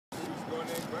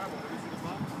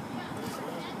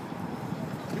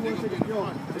You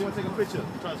want to take a picture?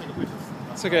 Try to take a picture.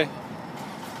 It's okay.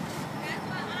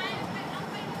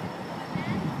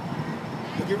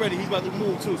 Get ready. He's about to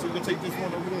move too, so we're gonna take this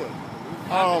one over there.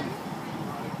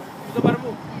 He's about to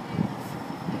move.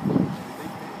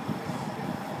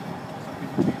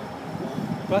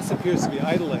 The bus appears to be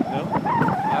idling,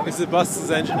 no? Is the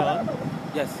bus's engine on?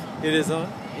 Yes. It is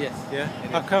on? Yes. Yeah?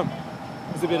 How come?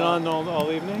 Has it been on all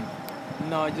evening?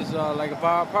 No, just like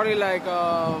about probably like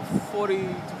 40 to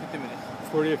 50 minutes.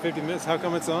 40 or 50 minutes? How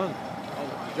come it's on? Oh,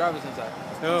 the driver's inside.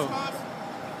 Oh.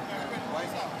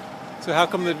 So how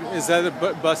come is that a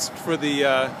bus for the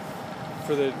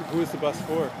who is the bus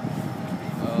for?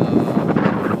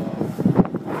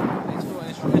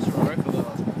 It's for instrument, right? For the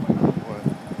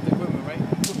equipment, right?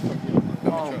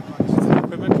 Equipment truck. It's an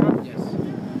equipment truck? Yes.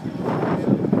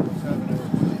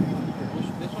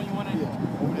 This one you want it?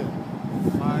 Over there.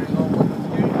 Alright,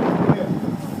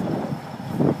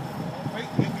 Wait,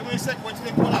 give me a sec. Wait till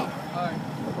they pull out. Alright.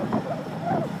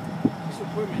 This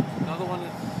equipment. Another one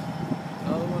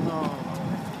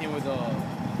came with the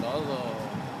other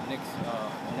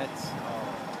Nets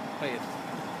players.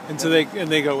 And so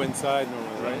they go inside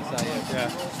normally, right? Inside, Yeah.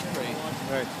 Great.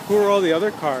 Right. Who are all the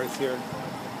other cars here?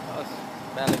 Us,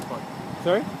 valet park.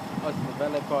 Sorry? Us, the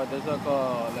valet park. There's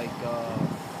like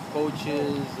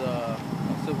coaches,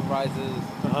 supervisors,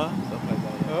 stuff like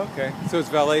that. Yeah. Oh, okay. So it's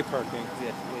valet parking.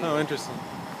 Yes. Oh, interesting.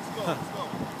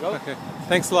 Let's go. Okay.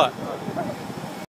 Thanks a lot.